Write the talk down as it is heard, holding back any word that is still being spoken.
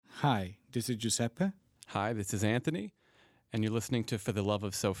Hi, this is Giuseppe, Hi, this is Anthony, and you're listening to For the Love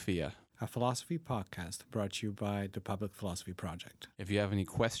of Sophia. a philosophy podcast brought to you by the Public Philosophy Project. If you have any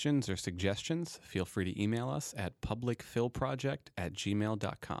questions or suggestions, feel free to email us at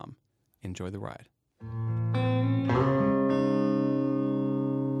publicphilproject@gmail.com. Enjoy the ride.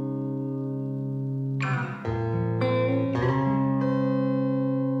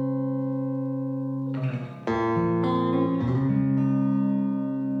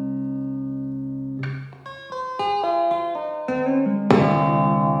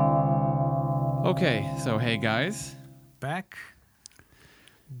 Okay, so hey guys, Back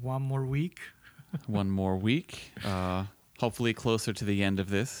one more week. one more week. Hopefully closer to the end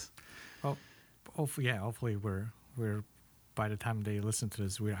of this. Hopefully we're by the time they listen to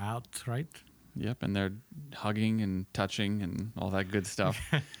this, we're out, right? Yep, and they're hugging and touching and all that good stuff.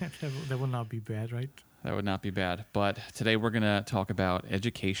 That will not be bad, right? That would not be bad. But today we're going to talk about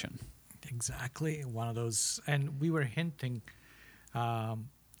education. Exactly, one of those. And we were hinting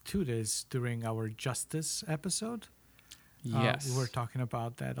to this during our justice episode. Yes. We were talking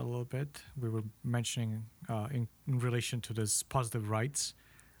about that a little bit. We were mentioning in relation to this positive rights,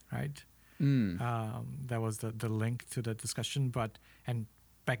 right? That was the link to the discussion. And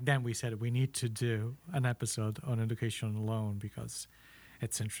back then we said we need to do an episode on education alone because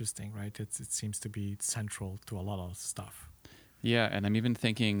it's interesting, right? It seems to be central to a lot of stuff. Yeah, and I'm even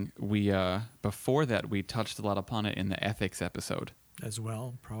thinking we before that we touched a lot upon it in the ethics episode. As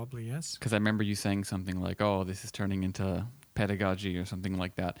well, probably, yes. Because I remember you saying something like, oh, this is turning into pedagogy or something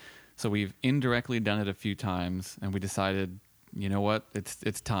like that. So we've indirectly done it a few times, and we decided, you know what,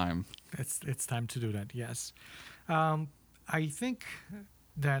 it's time. It's time to do that, yes. I think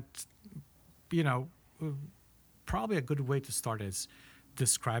that, probably a good way to start is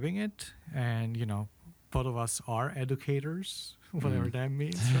describing it. And, both of us are educators, whatever that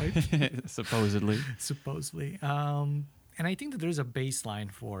means, right? Supposedly. Supposedly. And I think that there's a baseline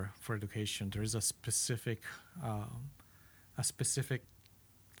for education. There is a specific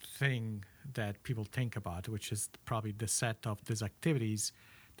thing that people think about, which is probably the set of these activities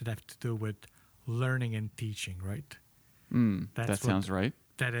that have to do with learning and teaching, right? That sounds right.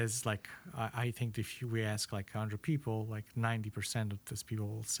 That is like, I think if we ask like 100 people, like 90% of these people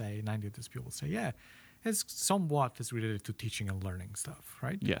will say, yeah, it's somewhat is related to teaching and learning stuff,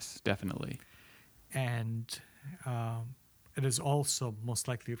 right? Yes, definitely. And it is also most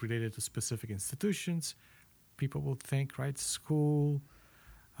likely related to specific institutions. People would think, right, school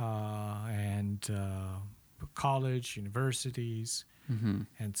and college, universities,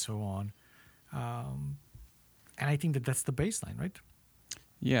 and so on. And I think that that's the baseline, right?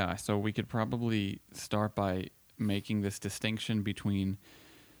 Yeah, so we could probably start by making this distinction between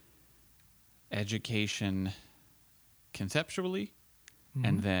education conceptually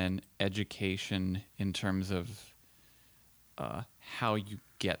and then education in terms of how you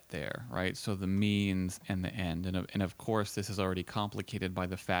get there, right? So the means and the end. And of course, this is already complicated by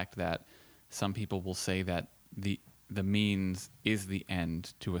the fact that some people will say that the means is the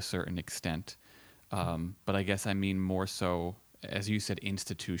end to a certain extent. But I guess I mean more so, as you said,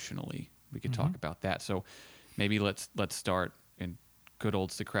 institutionally. We could talk about that. So maybe let's start in good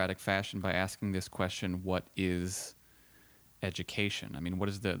old Socratic fashion by asking this question: what is education? I mean, what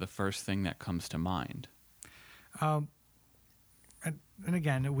is the first thing that comes to mind? And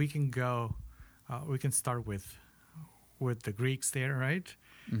again, we can start with the Greeks there, right?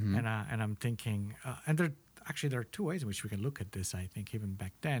 And I'm thinking, and there are two ways in which we can look at this. I think even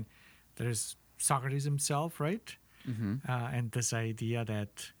back then, there's Socrates himself, right? And this idea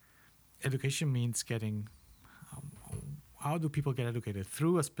that education means getting. How do people get educated?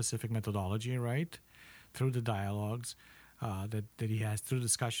 Through a specific methodology, right? Through the dialogues that he has, through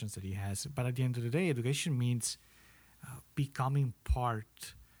discussions that he has. But at the end of the day, education means becoming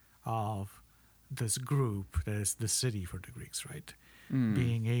part of this group that is the city for the Greeks, right?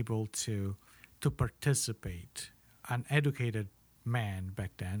 Being able to participate. An educated man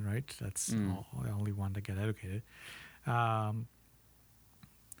back then, right? That's the only one that get educated.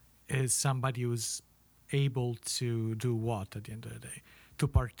 Is somebody who's able to do what at the end of the day? To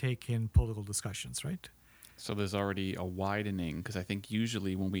partake in political discussions, right? So there's already a widening, because I think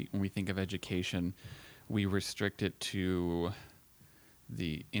usually when we think of education, we restrict it to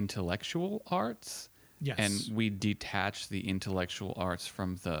the intellectual arts, yes, and we detach the intellectual arts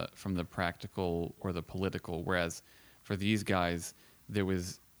from the practical or the political. Whereas for these guys, there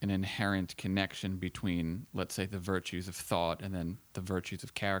was an inherent connection between, let's say, the virtues of thought and then the virtues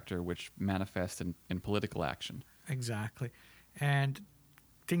of character, which manifest in political action. Exactly. And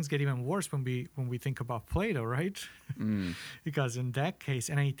things get even worse when we think about Plato, right? Because in that case,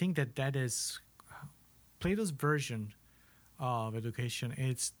 and I think that is Plato's version of education.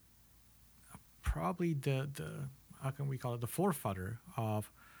 It's probably the how can we call it, the forefather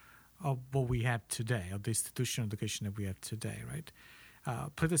of what we have today, of the institutional education that we have today, right?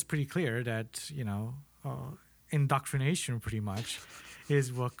 Plato is pretty clear that indoctrination pretty much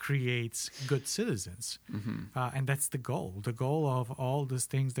is what creates good citizens. And that's the goal. The goal of all these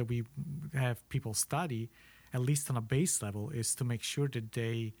things that we have people study, at least on a base level, is to make sure that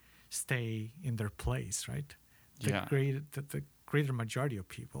they stay in their place, right? The greater majority of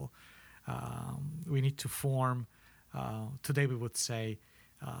people. We need to form, today we would say,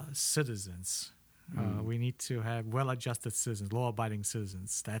 citizens. We need to have well-adjusted citizens, law-abiding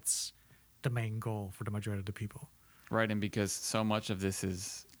citizens. That's the main goal for the majority of the people. Right, and because so much of this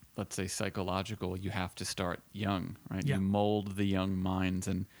is, let's say, psychological, you have to start young, right? Yeah. You mold the young minds,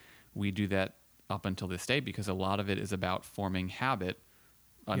 and we do that up until this day because a lot of it is about forming habit.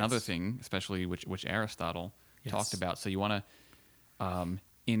 Another thing, especially which Aristotle talked about. So you want to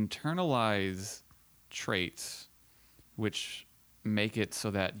internalize traits which make it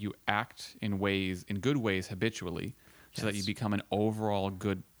so that you act in good ways habitually, so that you become an overall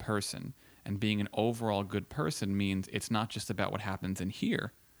good person. And being an overall good person means it's not just about what happens in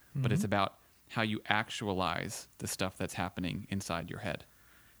here, but it's about how you actualize the stuff that's happening inside your head.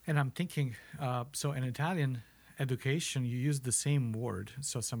 And I'm thinking, so in Italian education, you use the same word.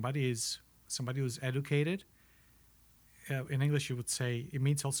 So somebody who's educated. In English, you would say it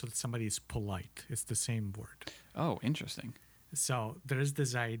means also that somebody is polite. It's the same word. Oh, interesting. So there is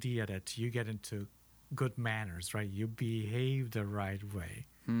this idea that you get into good manners, right? You behave the right way.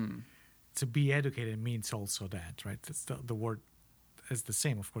 To be educated means also that, right? It's the word is the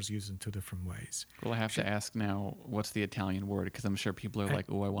same, of course, used in two different ways. Well, I have to ask now, what's the Italian word? Because I'm sure people are like,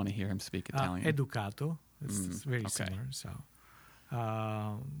 oh, I want to hear him speak Italian. Educato. It's very similar. So,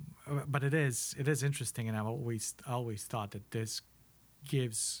 but it is interesting, and I've always thought that this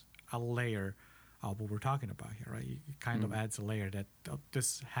gives a layer of what we're talking about here, right? It kind of adds a layer that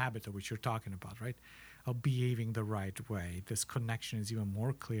this habit of which you're talking about, right? Of behaving the right way. This connection is even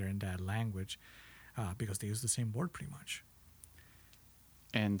more clear in that language because they use the same word pretty much.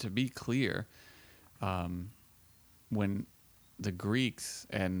 And to be clear, when the Greeks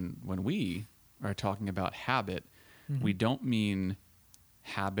and when we are talking about habit, we don't mean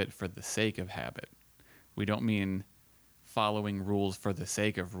habit for the sake of habit. We don't mean following rules for the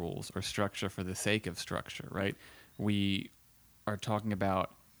sake of rules or structure for the sake of structure, right? We are talking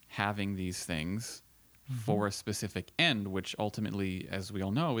about having these things for a specific end, which ultimately, as we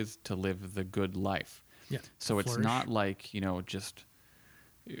all know, is to live the good life. Yeah. So it's not like, just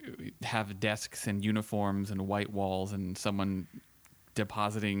have desks and uniforms and white walls and someone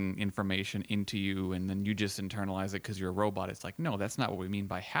depositing information into you and then you just internalize it because you're a robot. It's like, no, that's not what we mean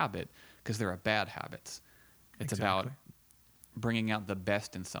by habit, because there are bad habits. It's about bringing out the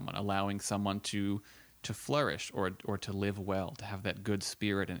best in someone, allowing someone to flourish or to live well, to have that good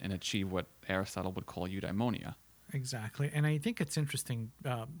spirit and achieve what Aristotle would call eudaimonia. Exactly. And I think it's interesting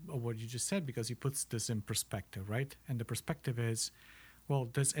what you just said, because he puts this in perspective, right? And the perspective is, well,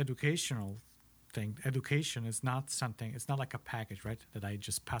 this education is not something, it's not like a package, right? That I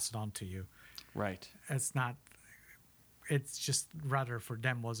just pass it on to you. Right. It's just rather for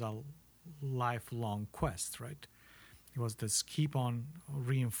them was a lifelong quest, right? It was this keep on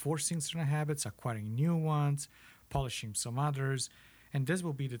reinforcing certain habits, acquiring new ones, polishing some others. And this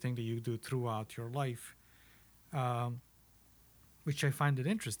will be the thing that you do throughout your life, which I find it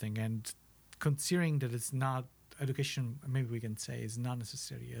interesting. And considering that it's not education, maybe we can say, is not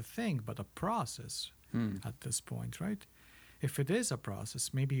necessarily a thing, but a process at this point, right? If it is a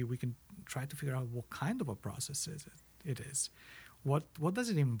process, maybe we can try to figure out what kind of a process it is. What does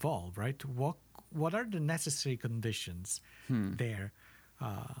it involve, right? What are the necessary conditions there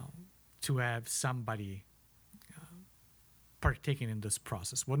to have somebody partaking in this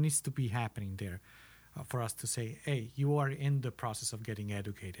process? What needs to be happening there for us to say, hey, you are in the process of getting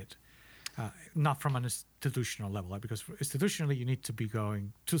educated? Not from an institutional level, right? Because institutionally you need to be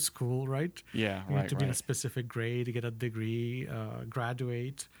going to school, right? Yeah, you need to be in a specific grade to get a degree,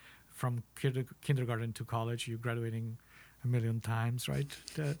 graduate from kindergarten to college. You're graduating a million times, right?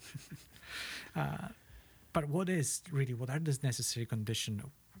 But what are these necessary conditions,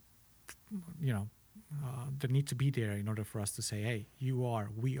 that need to be there in order for us to say, hey,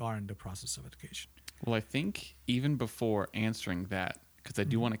 we are in the process of education? Well, I think even before answering that, because I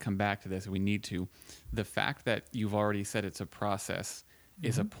do want to come back to this, we need to, the fact that you've already said it's a process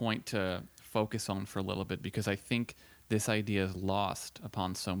is a point to focus on for a little bit, because I think this idea is lost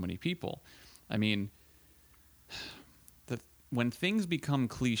upon so many people. I mean, when things become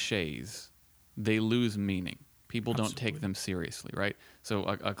cliches, they lose meaning. People don't take them seriously, right? So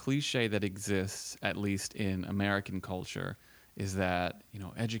a cliche that exists, at least in American culture, is that,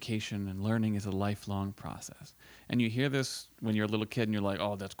 education and learning is a lifelong process. And you hear this when you're a little kid and you're like,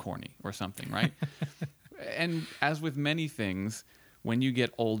 oh, that's corny or something, right? And as with many things, when you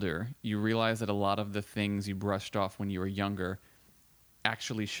get older, you realize that a lot of the things you brushed off when you were younger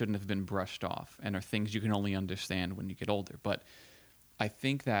actually shouldn't have been brushed off and are things you can only understand when you get older. But I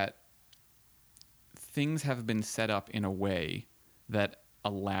think that things have been set up in a way that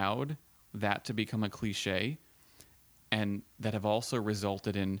allowed that to become a cliche, and that have also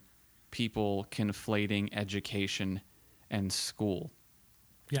resulted in people conflating education and school.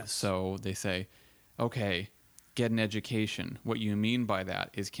 Yes. So they say, okay, get an education. What you mean by that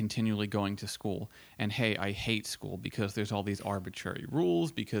is continually going to school. And hey, I hate school because there's all these arbitrary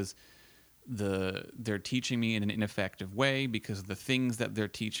rules, because they're teaching me in an ineffective way, because the things that they're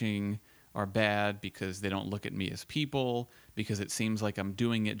teaching are bad, because they don't look at me as people, because it seems like I'm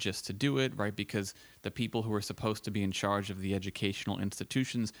doing it just to do it, right? Because the people who are supposed to be in charge of the educational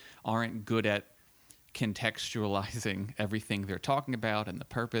institutions aren't good at contextualizing everything they're talking about and the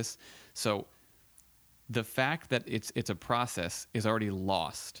purpose. So the fact that it's a process is already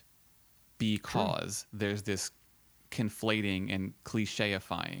lost because there's this conflating and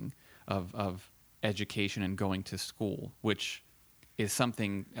clicheifying of education and going to school, which is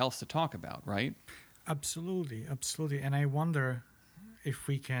something else to talk about, right? Absolutely. And I wonder if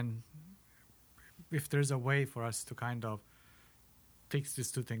there's a way for us to kind of take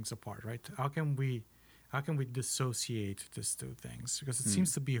these two things apart, right? How can we dissociate these two things? Because it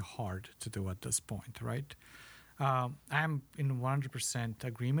seems to be hard to do at this point, right? I'm in 100%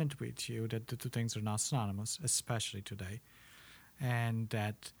 agreement with you that the two things are not synonymous, especially today, and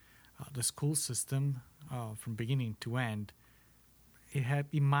that the school system, from beginning to end,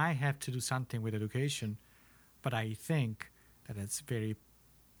 it might have to do something with education, but I think that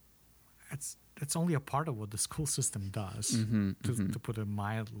it's only a part of what the school system does, to put it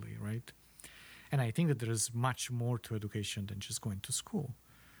mildly, right? And I think that there is much more to education than just going to school.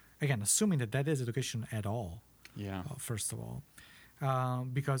 Again, assuming that is education at all. Yeah. First of all,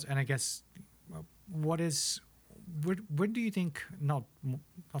 because, and I guess, where do you think, not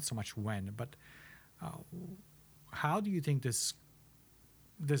so much when, but how do you think this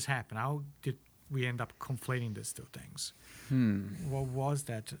happened? How did we end up conflating these two things? What was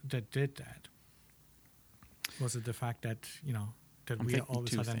that did that? Was it the fact that that we all of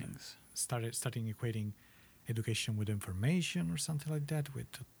a sudden starting equating education with information or something like that, with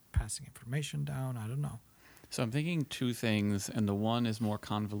passing information down? I don't know. So I'm thinking two things, and the one is more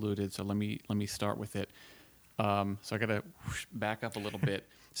convoluted. So let me start with it. So I got to back up a little bit.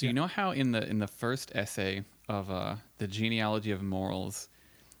 So you know how in the first essay of The Genealogy of Morals,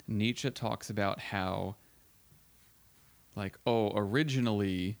 Nietzsche talks about how,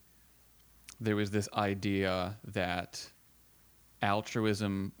 originally there was this idea that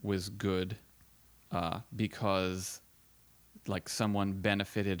altruism was good because, someone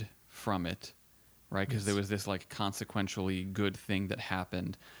benefited from it, right? Because there was this, consequentially good thing that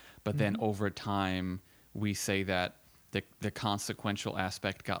happened. But then over time, we say that the consequential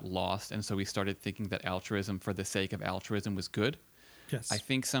aspect got lost, and so we started thinking that altruism for the sake of altruism was good. Yes. I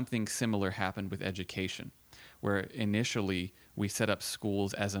think something similar happened with education, where initially we set up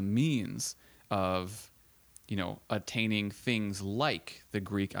schools as a means of, attaining things like the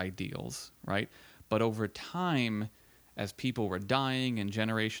Greek ideals, right? But over time, as people were dying and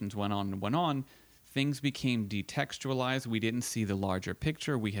generations went on, things became detextualized. We didn't see the larger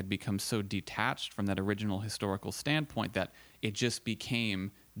picture. We had become so detached from that original historical standpoint that it just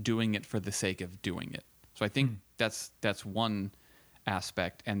became doing it for the sake of doing it. So I think that's one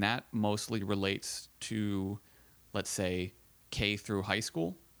aspect, and that mostly relates to, let's say, K through high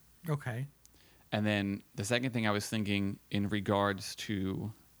school. Okay. And then the second thing I was thinking in regards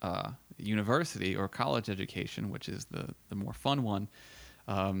to university or college education, which is the more fun one,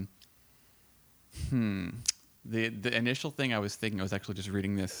 the initial thing I was thinking, I was actually just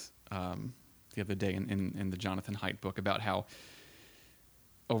reading this the other day in the Jonathan Haidt book, about how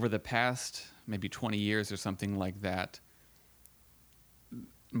over the past maybe 20 years or something like that,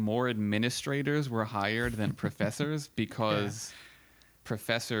 more administrators were hired than professors, because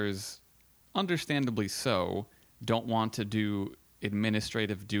professors, understandably so, don't want to do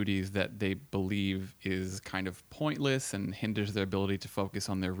administrative duties that they believe is kind of pointless and hinders their ability to focus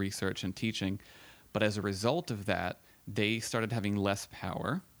on their research and teaching. But as a result of that, they started having less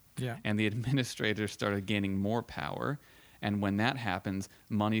power, Yeah. And the administrators started gaining more power. And when that happens,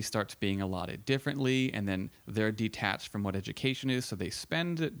 money starts being allotted differently, and then they're detached from what education is, so they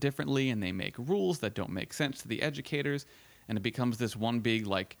spend it differently, and they make rules that don't make sense to the educators, and it becomes this one big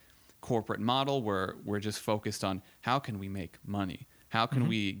like corporate model where we're just focused on how can we make money? How can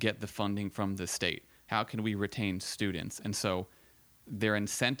we get the funding from the state? How can we retain students? And so they're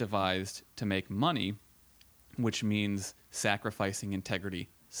incentivized to make money, which means sacrificing integrity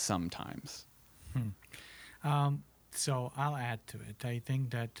sometimes. So I'll add to it. I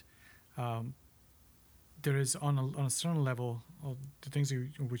think that there is on a certain level of the things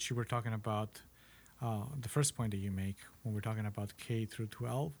which you were talking about, the first point that you make when we're talking about K through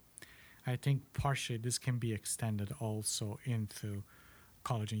 12, I think partially this can be extended also into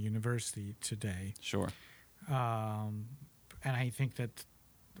college and university today. Sure. And I think that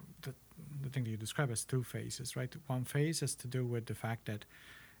the thing that you describe as two phases, right? One phase has to do with the fact that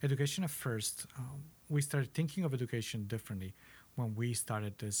education at first, we started thinking of education differently when we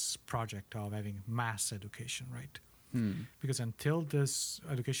started this project of having mass education, right? Because until this,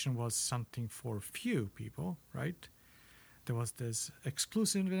 education was something for few people, right? There was this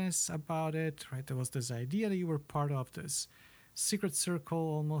exclusiveness about it, right? There was this idea that you were part of this secret circle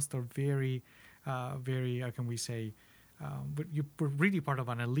almost, or very, how can we say, but you were really part of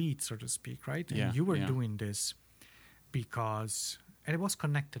an elite, so to speak, right? And you were doing this because... And it was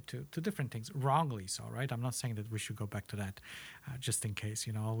connected to different things, wrongly so, right? I'm not saying that we should go back to that, just in case.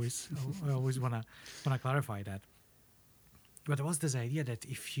 I always want to clarify that. But there was this idea that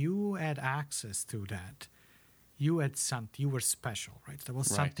if you had access to that, you were special, right? There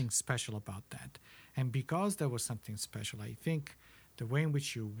was something special about that, and because there was something special, I think the way in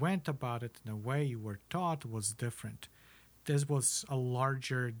which you went about it and the way you were taught was different. This was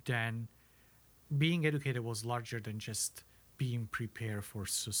being educated was larger than just being prepared for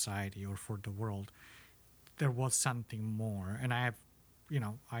society or for the world. There was something more, and I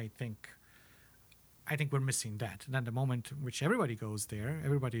think we're missing that. And then the moment in which everybody goes there,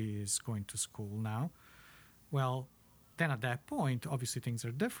 everybody is going to school now. Well, then at that point, obviously things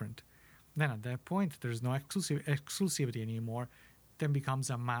are different. Then at that point, there's no exclusivity anymore. Then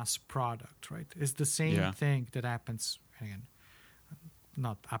becomes a mass product, right? It's the same thing that happens again,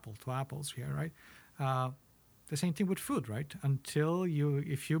 not apple to apples here, right? The same thing with food, right?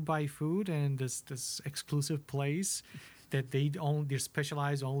 If you buy food and this exclusive place that they're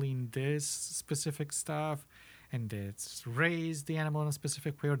specialized only in this specific stuff, and it's raised the animal in a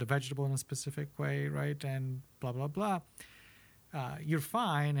specific way or the vegetable in a specific way, right? And blah blah blah. You're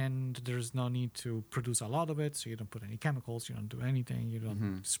fine, and there's no need to produce a lot of it, so you don't put any chemicals, you don't do anything, you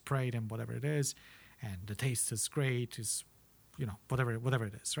don't spray them, whatever it is, and the taste is great, whatever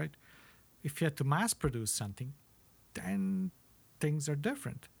it is, right? If you had to mass produce something, then things are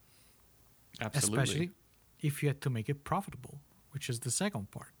different. Absolutely. Especially if you had to make it profitable, which is the second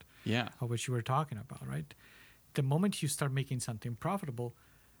part of what you were talking about, right? The moment you start making something profitable,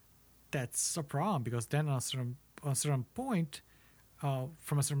 that's a problem, because then on a certain point,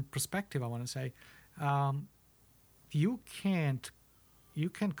 from a certain perspective, I want to say, you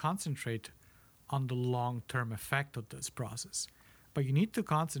can concentrate on the long-term effect of this process. But you need to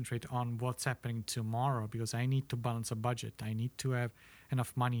concentrate on what's happening tomorrow, because I need to balance a budget. I need to have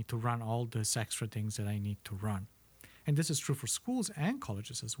enough money to run all these extra things that I need to run. And this is true for schools and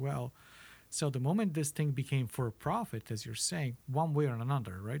colleges as well. So the moment this thing became for profit, as you're saying, one way or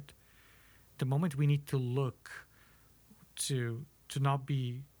another, right? The moment we need to look to not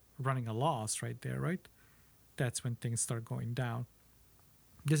be running a loss right there, right? That's when things start going down.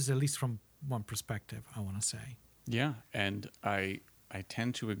 This is at least from one perspective, I want to say. Yeah, and I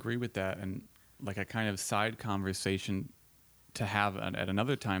tend to agree with that. And like a kind of side conversation to have at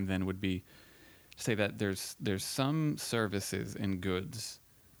another time then would be say that there's some services and goods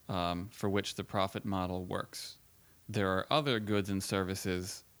for which the profit model works. There are other goods and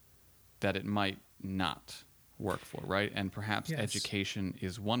services that it might not work for, right? And perhaps education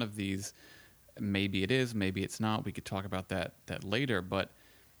is one of these. Maybe it is, maybe it's not. We could talk about that later, but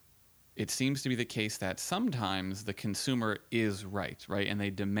it seems to be the case that sometimes the consumer is right? And they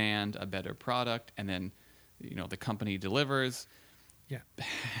demand a better product, and then, the company delivers. Yeah.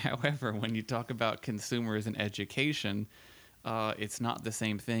 However, when you talk about consumers and education, it's not the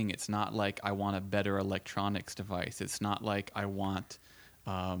same thing. It's not like I want a better electronics device. It's not like I want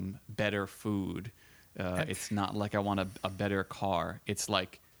better food. It's not like I want a better car. It's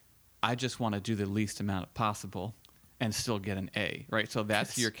like I just want to do the least amount possible and still get an A, right? So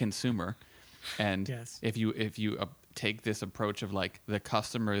that's your consumer. And if you take this approach of like the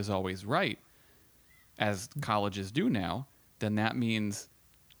customer is always right, as colleges do now, then that means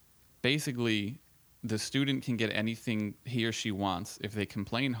basically the student can get anything he or she wants if they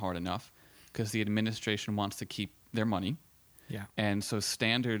complain hard enough, because the administration wants to keep their money. Yeah. And so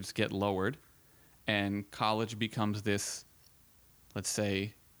standards get lowered, and college becomes this, let's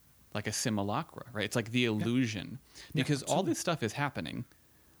say, like a simulacra, right? It's like the illusion, because all this stuff is happening,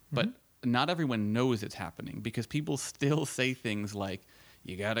 but not everyone knows it's happening, because people still say things like,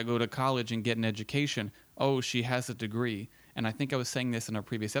 you got to go to college and get an education. Oh, she has a degree. And I think I was saying this in our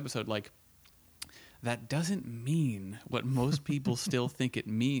previous episode, like, that doesn't mean what most people still think it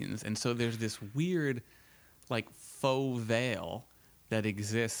means. And so there's this weird, like, faux veil that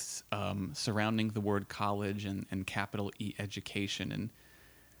exists surrounding the word college and capital E education.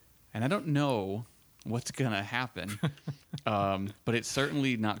 And I don't know what's going to happen, but it's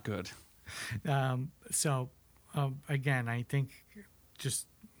certainly not good. Again, I think, just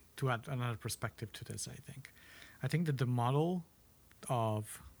to add another perspective to this, I think that the model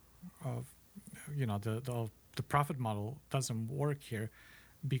of the profit model doesn't work here,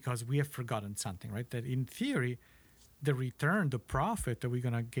 because we have forgotten something, right? That in theory, the return, the profit that we're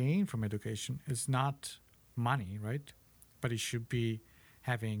going to gain from education is not money, right? But it should be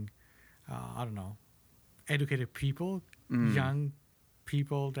having, educated people, young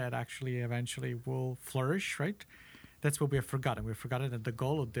people that actually eventually will flourish, right? That's what we have forgotten. We've forgotten that the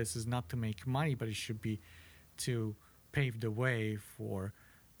goal of this is not to make money, but it should be to pave the way for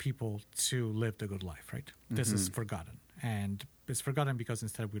people to live the good life, right? This is forgotten. And it's forgotten because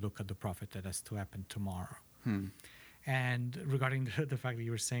instead we look at the profit that has to happen tomorrow. And regarding the fact that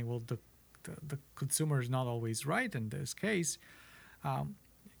you were saying, well, the consumer is not always right in this case, how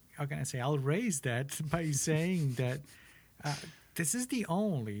can I say? I'll raise that by saying that this is the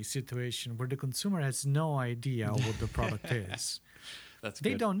only situation where the consumer has no idea what the product is. That's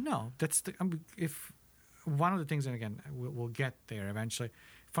they good. don't know. That's if one of the things, and again, we'll get there eventually.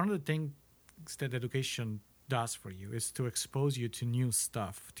 One of the things that education does for you is to expose you to new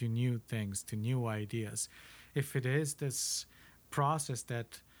stuff, to new things, to new ideas. If it is this process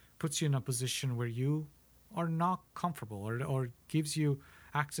that puts you in a position where you are not comfortable, or gives you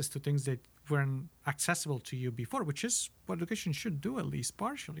access to things that weren't accessible to you before, which is what education should do, at least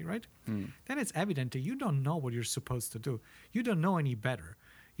partially, right? Then it's evident that you don't know what you're supposed to do. You don't know any better.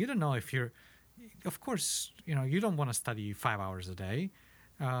 You don't know if you're, of course, you don't want to study 5 hours a day,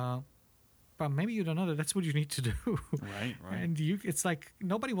 but maybe you don't know that that's what you need to do. Right. And it's like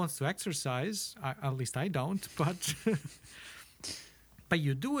nobody wants to exercise, at least I don't, but but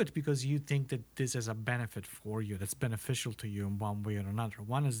you do it because you think that this is a benefit for you, that's beneficial to you in one way or another.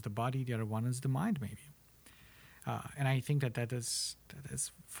 One is the body, the other one is the mind, maybe. And I think that is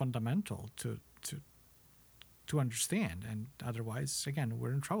fundamental to understand. And otherwise, again,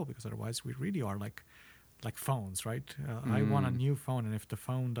 we're in trouble, because otherwise we really are like phones, right? I want a new phone, and if the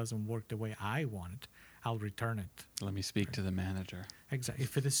phone doesn't work the way I want it, I'll return it. Let me speak to the manager. Exactly.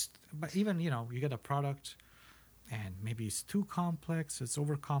 If it is, but even, you get a product and maybe it's too complex, it's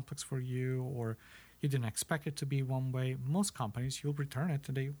over complex for you, or you didn't expect it to be one way, most companies, you'll return it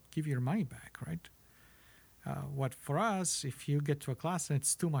and they give you your money back, right? What for us, if you get to a class and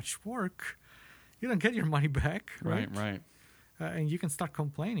it's too much work, you don't get your money back, right? Right. And you can start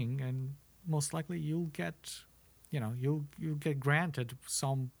complaining, and most likely you'll get granted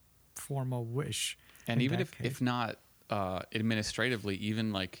some form of wish. And even if not administratively,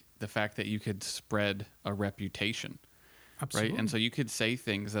 even like the fact that you could spread a reputation, Absolutely. right? And so you could say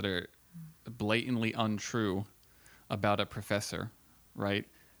things that are blatantly untrue about a professor, right?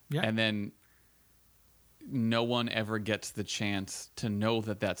 Yeah. And then no one ever gets the chance to know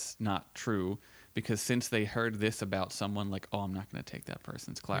that that's not true, because since they heard this about someone, like, oh, I'm not going to take that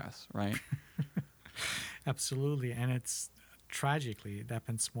person's class, right? Absolutely. And it's tragically, it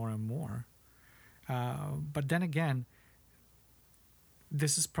happens more and more. But then again,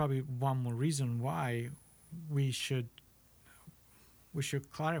 this is probably one more reason why we should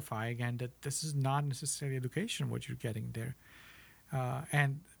clarify again that this is not necessarily education what you're getting there.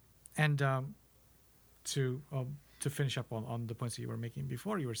 To finish up on the points that you were making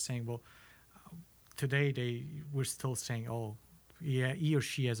before, you were saying, well, today we're still saying, oh, yeah, he or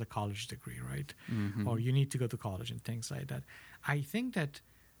she has a college degree, right? Mm-hmm. Or you need to go to college and things like that. I think that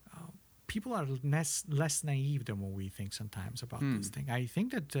people are less naive than what we think sometimes about this thing. I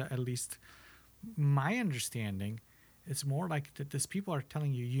think that at least my understanding, it's more like that these people are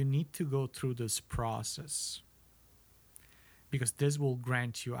telling you need to go through this process because this will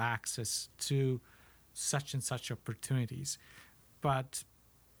grant you access to such and such opportunities. But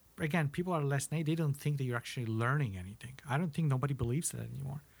again, people are less naive. They don't think that you're actually learning anything. I don't think nobody believes that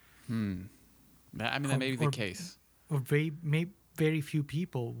anymore. That may be the case. Or very few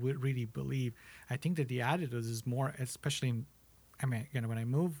people would really believe. I think that the attitude is more, especially in, I mean, again, when I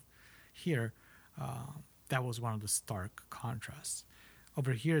moved here, that was one of the stark contrasts.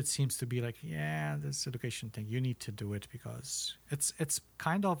 Over here, it seems to be like, yeah, this education thing, you need to do it because it's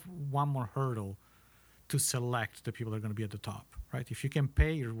kind of one more hurdle to select the people that are going to be at the top, right? If you can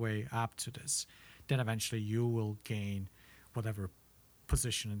pay your way up to this, then eventually you will gain whatever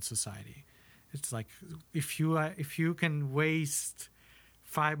position in society. It's like if you can waste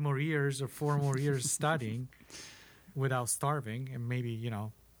 5 more years or 4 more years studying without starving and maybe,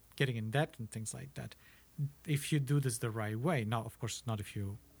 getting in debt and things like that, if you do this the right way, now, of course, not if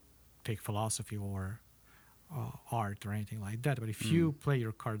you take philosophy or art or anything like that, but if you play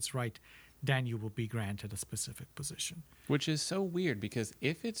your cards right, then you will be granted a specific position. Which is so weird because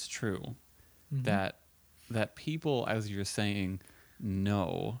if it's true that people, as you're saying,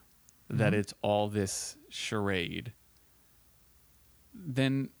 know that it's all this charade,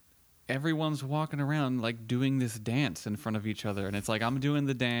 then everyone's walking around like doing this dance in front of each other, and it's like, I'm doing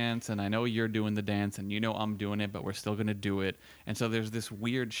the dance and I know you're doing the dance and I'm doing it, but we're still going to do it. And so there's this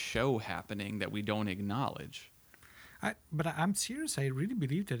weird show happening that we don't acknowledge. But I'm serious. I really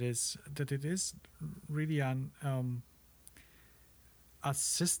believe that it is really a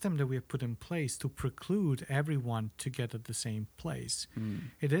system that we have put in place to preclude everyone to get at the same place.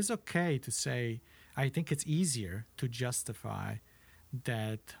 It is okay to say, I think it's easier to justify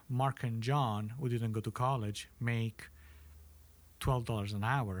that Mark and John, who didn't go to college, make $12 an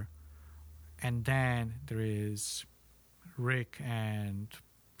hour, and then there is Rick and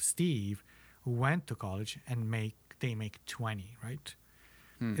Steve, who went to college and they make 20, right?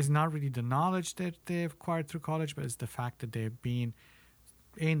 It's not really the knowledge that they acquired through college, but it's the fact that they've been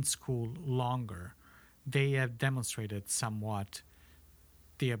in school longer. They have demonstrated somewhat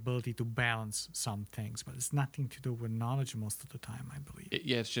the ability to balance some things, but it's nothing to do with knowledge most of the time, I believe.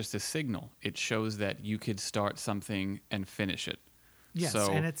 It's just a signal. It shows that you could start something and finish it. Yes,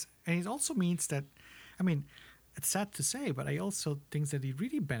 and it also means that, I mean, it's sad to say, but I also think that it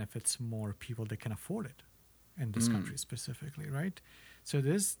really benefits more people that can afford it in this country specifically, right? So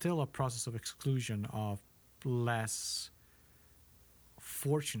there's still a process of exclusion of less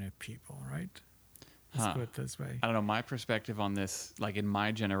fortunate people, right? Let's put it this way. I don't know. My perspective on this, like in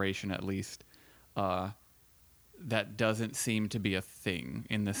my generation at least, that doesn't seem to be a thing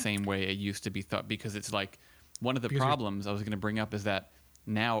in the same way it used to be thought. Because it's like one of the problems I was going to bring up is that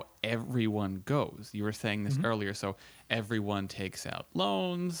now everyone goes. You were saying this earlier. So everyone takes out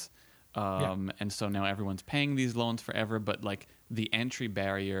loans. And so now everyone's paying these loans forever. But like the entry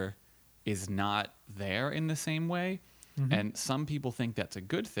barrier is not there in the same way. And some people think that's a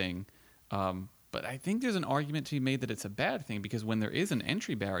good thing. But I think there's an argument to be made that it's a bad thing, because when there is an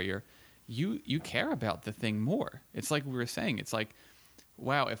entry barrier, you care about the thing more. It's like we were saying. It's like,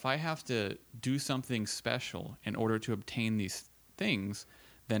 wow, if I have to do something special in order to obtain these things,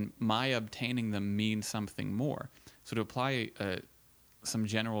 then my obtaining them means something more. So to apply some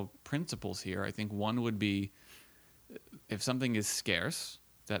general principles here, I think one would be, if something is scarce,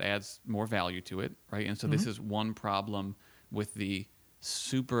 that adds more value to it, right? And so this is one problem with the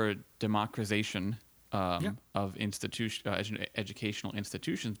super democratization of educational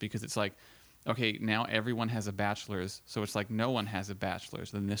institutions, because it's like, okay, now everyone has a bachelor's, so it's like no one has a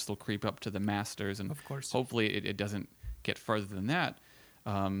bachelor's. Then this will creep up to the master's, and of course, hopefully it doesn't get further than that.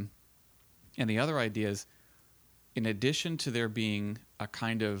 And the other idea is, in addition to there being a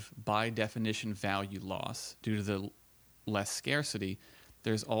kind of by definition value loss due to the less scarcity,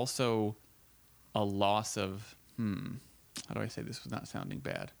 there's also a loss of how do I say this without sounding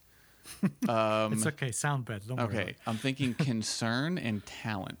bad? It's okay. Sound bad. Don't worry. Okay. I'm thinking concern and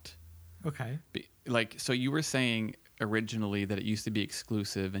talent. Okay. So you were saying originally that it used to be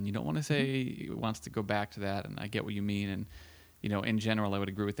exclusive, and you don't want to say it wants to go back to that, and I get what you mean. And, in general, I would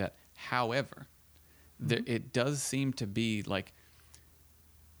agree with that. However, it does seem to be like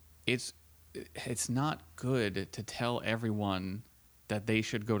it's not good to tell everyone that they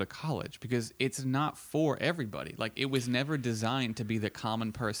should go to college, because it's not for everybody. Like, it was never designed to be the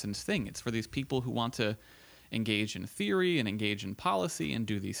common person's thing. It's for these people who want to engage in theory and engage in policy and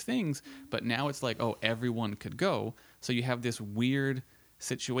do these things. But now it's like, oh, everyone could go. So you have this weird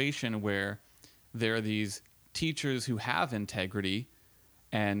situation where there are these teachers who have integrity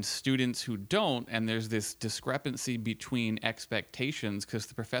and students who don't, and there's this discrepancy between expectations, because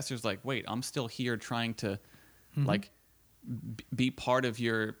the professor's like, wait, I'm still here trying to be part of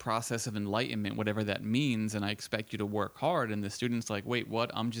your process of enlightenment, whatever that means, and I expect you to work hard. And the student's like, wait,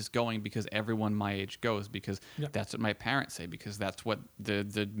 what? I'm just going because everyone my age goes, because that's what my parents say, because that's what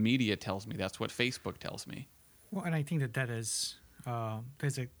the media tells me, that's what Facebook tells me. Well, and I think that is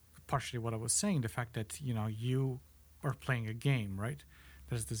there's partially what I was saying, the fact that you are playing a game, right?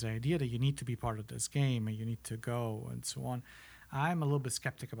 There's this idea that you need to be part of this game and you need to go and so on. I'm a little bit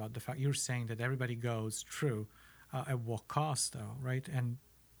skeptic about the fact you're saying that everybody goes. True, at what cost though, right? And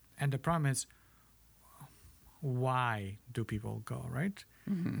the problem is, why do people go, right?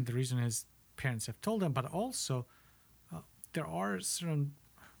 And the reason is parents have told them, but also there are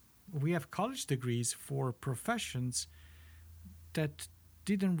we have college degrees for professions that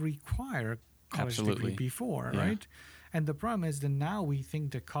didn't require a college degree before, right? And the problem is that now we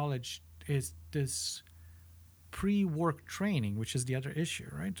think that college is this pre-work training, which is the other issue,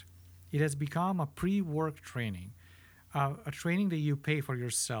 right? It has become a pre-work training, a training that you pay for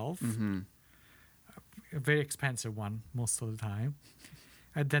yourself, a very expensive one most of the time,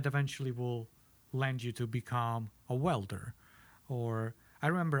 and that eventually will lend you to become a welder. Or I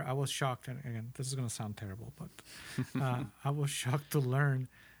remember I was shocked, and again, this is going to sound terrible, but I was shocked to learn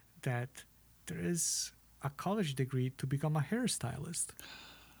that there is a college degree to become a hairstylist.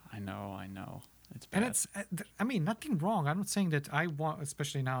 I know. It's bad. And it's, nothing wrong. I'm not saying that I want,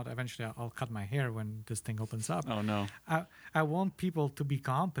 especially now that eventually I'll cut my hair when this thing opens up. Oh, no. I want people to be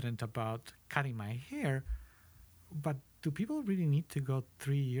competent about cutting my hair, but do people really need to go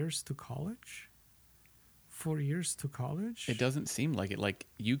 3 years to college? 4 years to college? It doesn't seem like it. Like,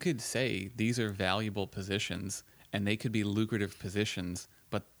 you could say these are valuable positions and they could be lucrative positions,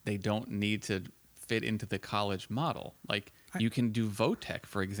 but they don't need to fit into the college model. Like, you can do VOTEC,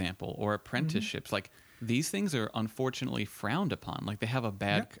 for example, or apprenticeships. Like, these things are unfortunately frowned upon. Like, they have a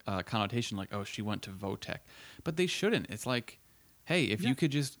bad connotation, like, oh, she went to VOTEC. But they shouldn't. It's like, hey, if you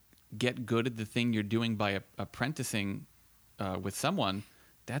could just get good at the thing you're doing by apprenticing with someone,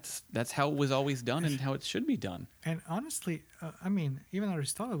 that's how it was always done and how it should be done. And honestly, even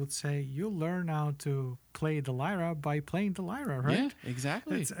Aristotle would say you learn how to play the lyra by playing the lyra, right? Yeah,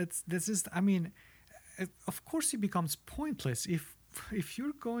 exactly. Of course, it becomes pointless if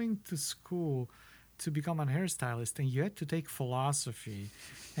you're going to school to become a hairstylist and you had to take philosophy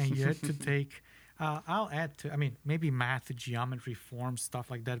and you had to take. I'll add to. Maybe math, geometry, form, stuff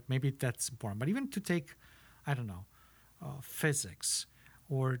like that. Maybe that's important. But even to take, I don't know, physics.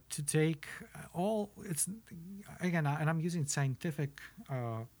 Or to take and I'm using scientific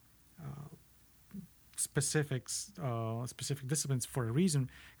specific disciplines for a reason,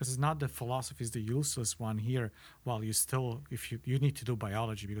 because it's not that philosophy is the useless one here. While if you need to do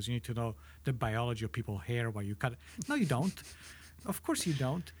biology because you need to know the biology of people's hair while you cut it. No, you don't. Of course you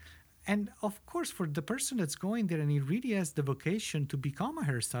don't. And of course, for the person that's going there and he really has the vocation to become a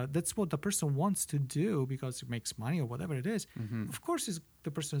hairstylist, that's what the person wants to do because it makes money or whatever it is. Of course, the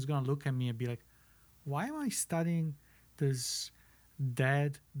person is going to look at me and be like, why am I studying this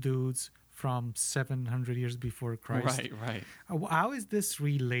dead dudes from 700 years before Christ? Right. How is this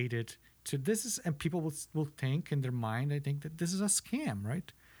related to this? And people will think in their mind, I think that this is a scam,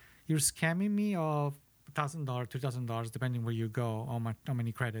 right? You're scamming me of $1,000, $2,000, depending where you go, how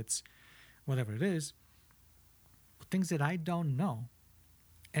many credits, whatever it is, things that I don't know.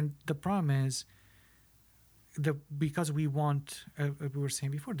 And the problem is because we want, we were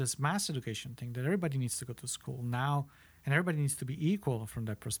saying before, this mass education thing that everybody needs to go to school now, and everybody needs to be equal from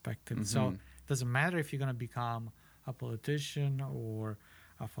that perspective. So it doesn't matter if you're going to become a politician or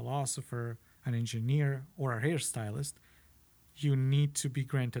a philosopher, an engineer, or a hairstylist, you need to be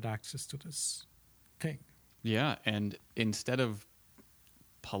granted access to this thing. Yeah, and instead of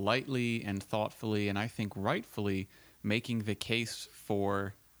politely and thoughtfully, and I think rightfully, making the case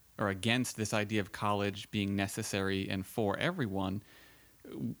for or against this idea of college being necessary and for everyone,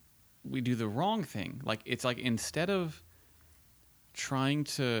 we do the wrong thing. Like, it's like instead of trying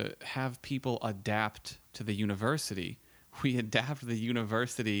to have people adapt to the university, we adapt the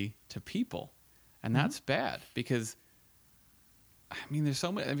university to people. And that's bad because, there's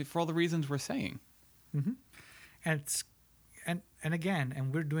so many, for all the reasons we're saying. And again,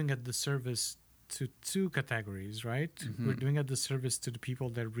 we're doing a disservice to two categories, right? We're doing a disservice to the people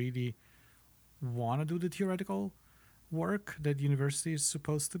that really want to do the theoretical work that university is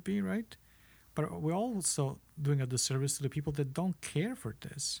supposed to be, right? But we're also doing a disservice to the people that don't care for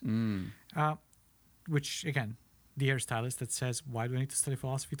this. Which, again, the hairstylist that says, why do I need to study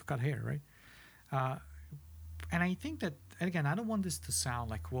philosophy to cut hair, right? And I think that, again, I don't want this to sound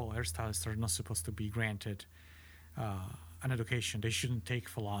like, well, hairstylists are not supposed to be granted an education. They shouldn't take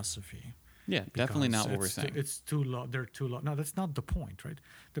philosophy. Yeah, definitely not what we're saying. It's too low. They're too low. No, that's not the point, right?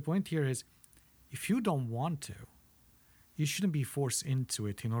 The point here is, if you don't want to, you shouldn't be forced into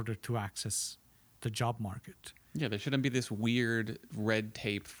it in order to access the job market. Yeah, there shouldn't be this weird red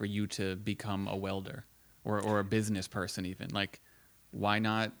tape for you to become a welder or a business person even. Like, why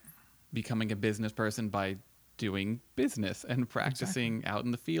not becoming a business person by doing business and practicing out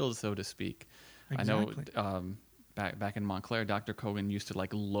in the field, so to speak? Exactly. I know back in Montclair, Dr. Kogan used to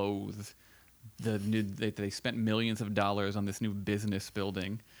like loathe they spent millions of dollars on this new business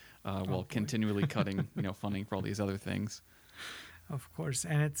building while continually cutting funding for all these other things. Of course,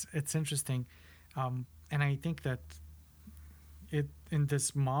 and it's interesting, and I think that in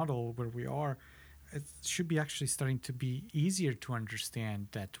this model where we are, it should be actually starting to be easier to understand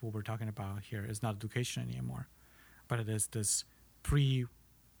that what we're talking about here is not education anymore, but it is this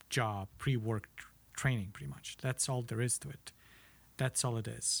pre-job, pre-work training, pretty much. That's all there is to it. That's all it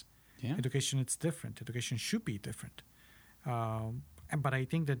is. Yeah. Education, it's different. Education should be different. But I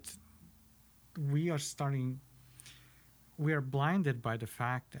think that we are blinded by the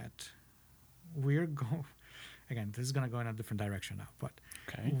fact that again, this is going to go in a different direction now, but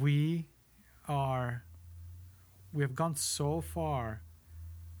okay. we have gone so far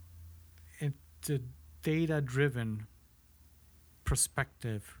into data-driven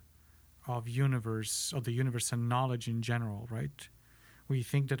perspective of the universe and knowledge in general, right? We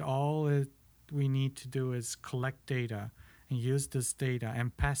think that all we need to do is collect data and use this data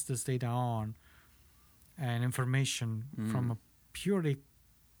and pass this data on and information from a purely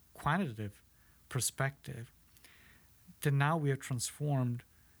quantitative perspective. Then now we have transformed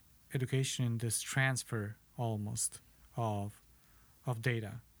education in this transfer almost of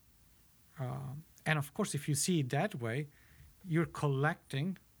data. And of course, if you see it that way, you're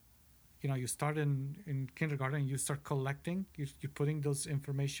collecting. You start in kindergarten and you start collecting. You're putting those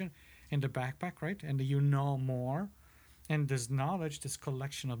information in the backpack, right? And you know more. And this knowledge, this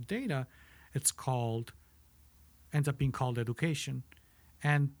collection of data, ends up being called education.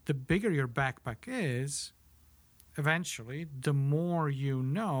 And the bigger your backpack is, eventually, the more you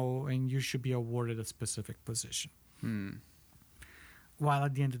know, and you should be awarded a specific position. While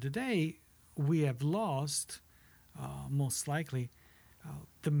at the end of the day, we have lost, most likely,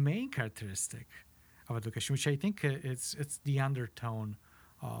 the main characteristic of education, which I think it's the undertone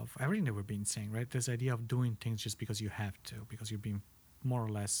of everything that we've been saying, right? This idea of doing things just because you have to, because you're being more or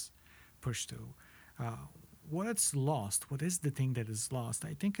less pushed to. What's lost? What is the thing that is lost?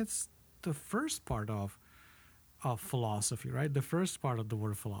 I think it's the first part of philosophy, right? The first part of the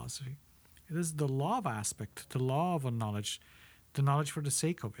word philosophy. It is the love aspect, the law of knowledge, the knowledge for the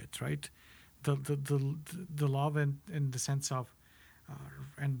sake of it, right? The love in the sense of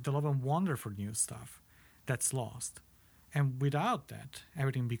and the love and wonder for new stuff that's lost. And without that,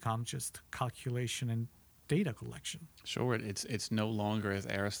 everything becomes just calculation and data collection. Sure, it's no longer, as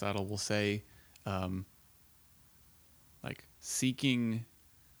Aristotle will say, like seeking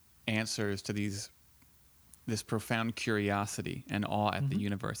answers to this profound curiosity and awe at the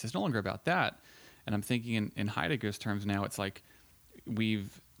universe. It's no longer about that. And I'm thinking in Heidegger's terms now, it's like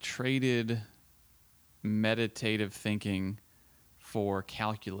we've traded meditative thinking for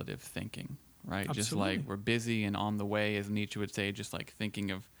calculative thinking, right? Absolutely. Just like we're busy and on the way, as Nietzsche would say, just like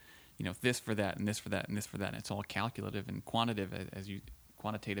thinking of, this for that and this for that and this for that. And it's all calculative and quantitative,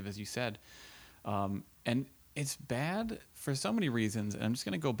 as you said. And it's bad for so many reasons. And I'm just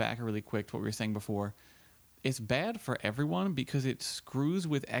going to go back really quick to what we were saying before. It's bad for everyone because it screws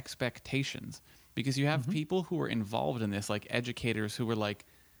with expectations. Because you have people who are involved in this, like educators who were like,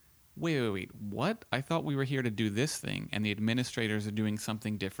 wait, what? I thought we were here to do this thing, and the administrators are doing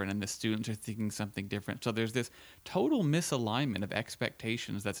something different, and the students are thinking something different. So there's this total misalignment of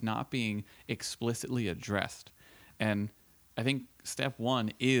expectations that's not being explicitly addressed. And I think step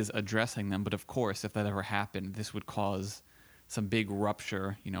one is addressing them, but of course, if that ever happened, this would cause some big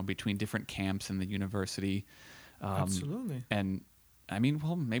rupture, between different camps in the university. Absolutely. And I mean,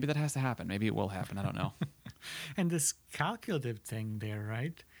 well, maybe that has to happen. Maybe it will happen. I don't know. And this calculative thing there,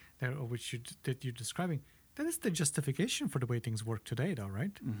 right? That you're describing, that is the justification for the way things work today, though,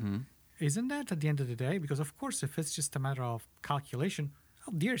 right? Mm-hmm. Isn't that at the end of the day? Because, of course, if it's just a matter of calculation,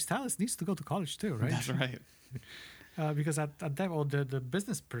 dear stylist needs to go to college too, right? That's right. Because at that, the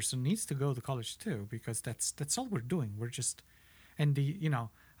business person needs to go to college too, because that's all we're doing. We're just, and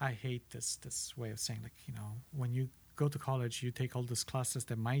I hate this way of saying, like, when you go to college, you take all these classes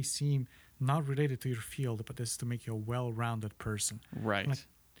that might seem not related to your field, but this is to make you a well-rounded person. Right. Like,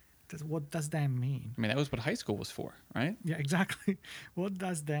 what does that mean? I mean, that was what high school was for, right? Yeah, exactly. What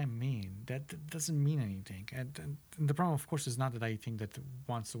does that mean? That doesn't mean anything. And the problem, of course, is not that I think that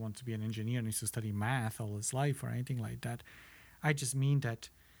wants to be an engineer needs to study math all his life or anything like that. I just mean that,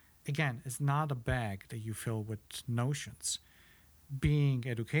 again, it's not a bag that you fill with notions. Being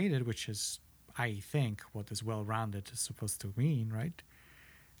educated, which is, I think, what is well-rounded is supposed to mean, right?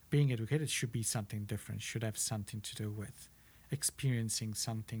 Being educated should be something different, should have something to do with experiencing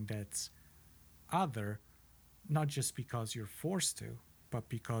something that's other, not just because you're forced to, but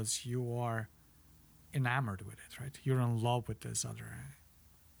because you are enamored with it, right? You're in love with this other.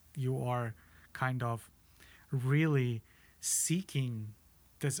 You are kind of really seeking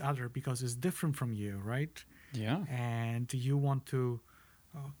this other because it's different from you, right? Yeah. And you want to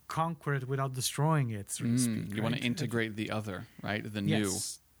conquer it without destroying it, so to speak. You want right? to integrate the other, right? The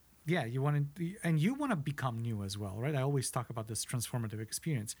Yes. Yeah, you want to, and you want to become new as well, right? I always talk about this transformative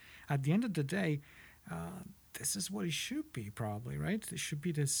experience. At the end of the day, this is what it should be, probably, right? It should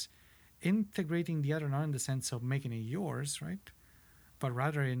be this integrating the other, not in the sense of making it yours, right? But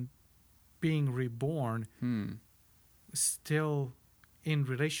rather in being reborn, still in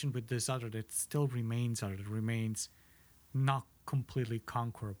relation with this other that still remains other, that remains not completely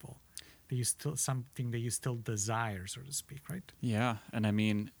conquerable. That you still something that you still desire, so to speak, right? Yeah, and I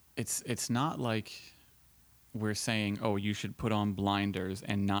mean, it's not like we're saying, oh, you should put on blinders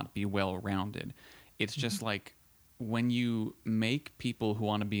and not be well-rounded. It's just like when you make people who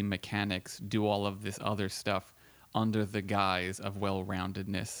want to be mechanics do all of this other stuff under the guise of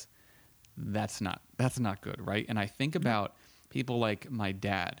well-roundedness, that's not good, right? And I think about people like my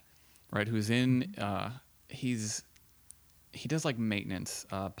dad, right, who's in he does like maintenance,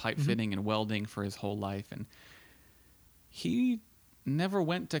 pipe fitting and welding for his whole life, and he never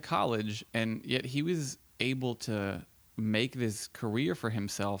went to college, and yet he was able to make this career for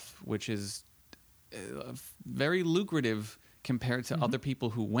himself, which is very lucrative compared to other people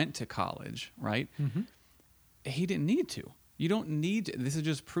who went to college, right? He didn't need to. You don't need to. This is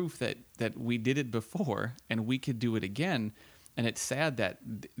just proof that we did it before and we could do it again. And it's sad that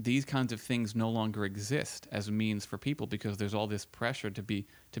these kinds of things no longer exist as means for people because there's all this pressure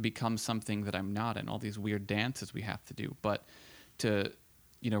to become something that I'm not, and all these weird dances we have to do. But to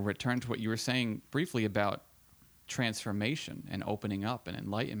return to what you were saying briefly about transformation and opening up and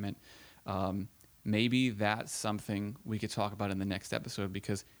enlightenment, maybe that's something we could talk about in the next episode,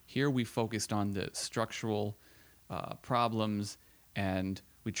 because here we focused on the structural problems and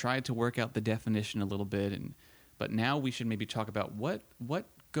we tried to work out the definition a little bit, but now we should maybe talk about what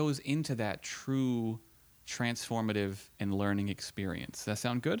goes into that true transformative and learning experience. Does that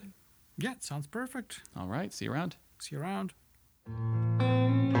sound good? Yeah, it sounds perfect. All right. See you around. See you around.